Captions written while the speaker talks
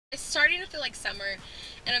It's starting to feel like summer,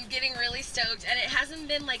 and I'm getting really stoked, and it hasn't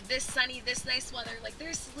been like this sunny, this nice weather. Like,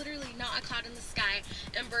 there's literally not a cloud in the sky,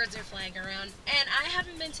 and birds are flying around, and I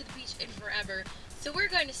haven't been to the beach in forever, so we're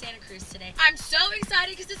going to Santa Cruz today. I'm so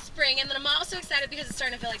excited because it's spring, and then I'm also excited because it's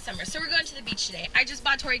starting to feel like summer, so we're going to the beach today. I just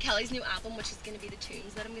bought Tori Kelly's new album, which is going to be the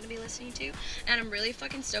tunes that I'm going to be listening to, and I'm really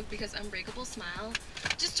fucking stoked because Unbreakable Smile.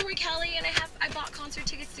 Just Tori Kelly, and I bought concert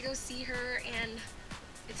tickets to go see her, and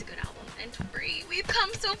it's a good album. And Tori, we've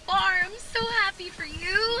come so far. I'm so happy for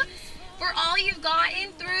you, for all you've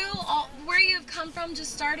gotten through, where you've come from,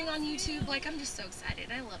 just starting on YouTube. Like, I'm just so excited.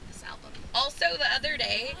 I love this album. Also, the other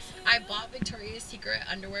day, I bought Victoria's Secret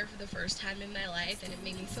underwear for the first time in my life, and it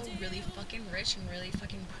made me feel really fucking rich and really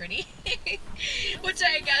fucking pretty. Which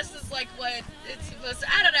I guess is like what it's supposed to,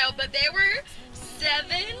 I don't know, but they were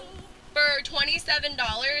for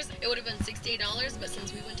 $27. It would have been $68, but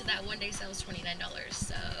since we went to that one day sale, it was $29.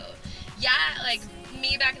 So yeah, like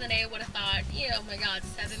me back in the day would have thought, yeah, oh my god,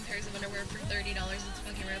 7 pairs of underwear for $30, it's a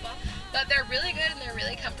fucking ripoff. But they're really good, and they're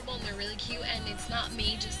really comfortable, and they're really cute, and it's not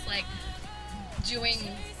me just like doing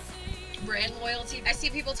brand loyalty. I see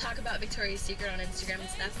people talk about Victoria's Secret on Instagram and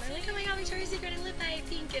stuff, and they're like, oh my god, Victoria's Secret, I live by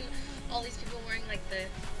pink, and all these people wearing like the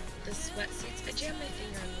sweatsuits. I jammed my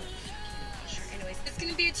finger on the anyways, it's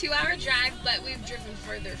gonna be a 2-hour drive, but we've driven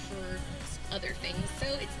further for other things, so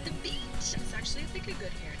it's the beach. It's actually like a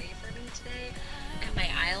good hair day for me today, and my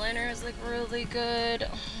eyeliner is like really good.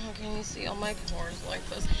 Oh, can you see all my pores like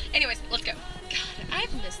this? Anyways, let's go. God,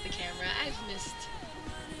 I've missed the camera. I've missed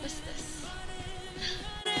this.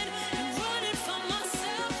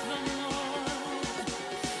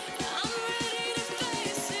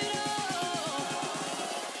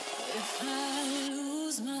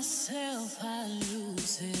 I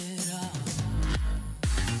lose it all.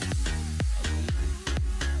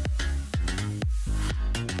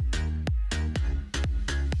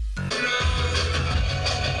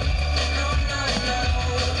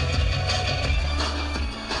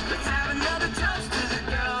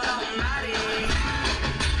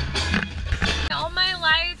 All my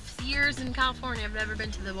life, years in California, I've never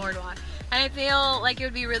been to the boardwalk, and I feel like it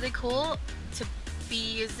would be really cool to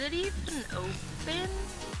be, is it even open?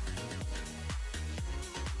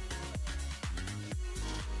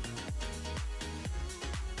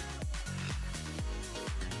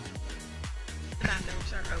 The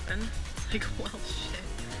bathrooms are open. It's like, well, shit.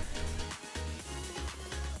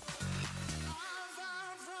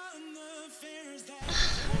 I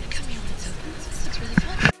want to come here when it's open. This looks really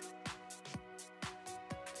fun.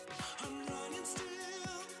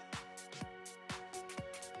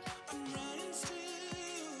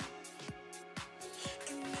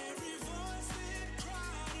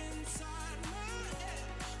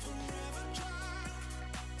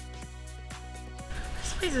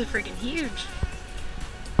 This place is freaking huge.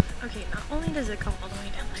 Okay, not only does it go all the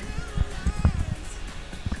way down there, it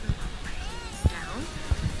goes all the way down,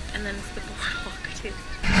 and then it's the boardwalk too.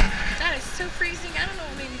 That is so freezing. I don't know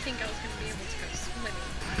what made me think I was going to be able to go swimming.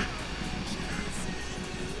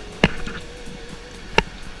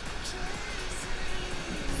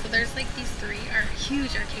 So there's like these 3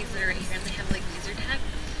 huge arcades that are right here, and they have like laser tag.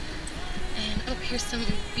 And oh, here's some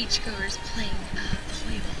beachgoers playing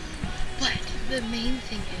volleyball. But the main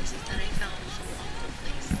thing is that I found a falafel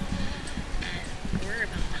place, and we're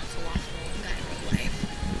about that falafel guy real life.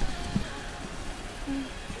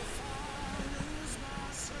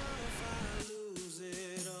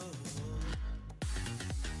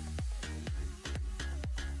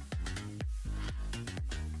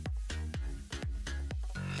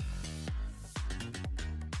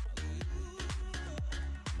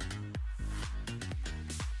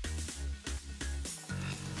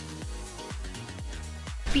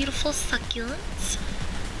 Beautiful succulents.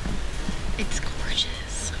 It's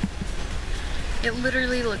gorgeous. It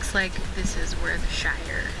literally looks like this is where the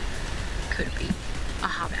Shire could be. A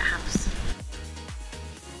hobbit house.